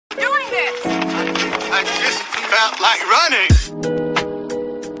this. I just felt like running.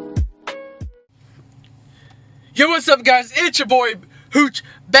 Yo, what's up, guys? It's your boy Hooch,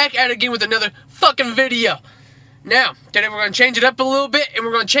 back at it again with another fucking video. Now, today we're going to change it up a little bit, and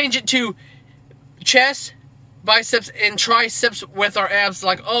we're going to change it to chest, biceps, and triceps with our abs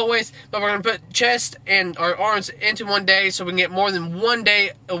like always. But we're going to put chest and our arms into one day so we can get more than one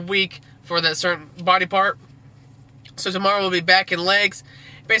day a week for that certain body part. So tomorrow we'll be back in legs.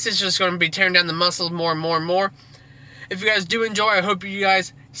 Basically, it's just going to be tearing down the muscles more and more and more. If you guys do enjoy, I hope you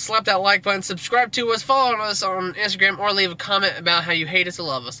guys slap that like button, subscribe to us, follow us on Instagram, or leave a comment about how you hate us or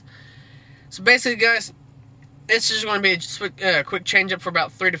love us. So basically, guys, it's just going to be a quick change up for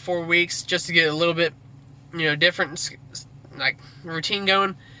about 3 to 4 weeks, just to get a little bit, different, like, routine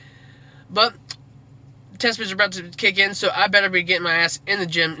going. But test bits are about to kick in, so I better be getting my ass in the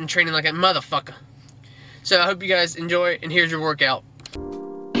gym and training like a motherfucker. So I hope you guys enjoy, and here's your workout.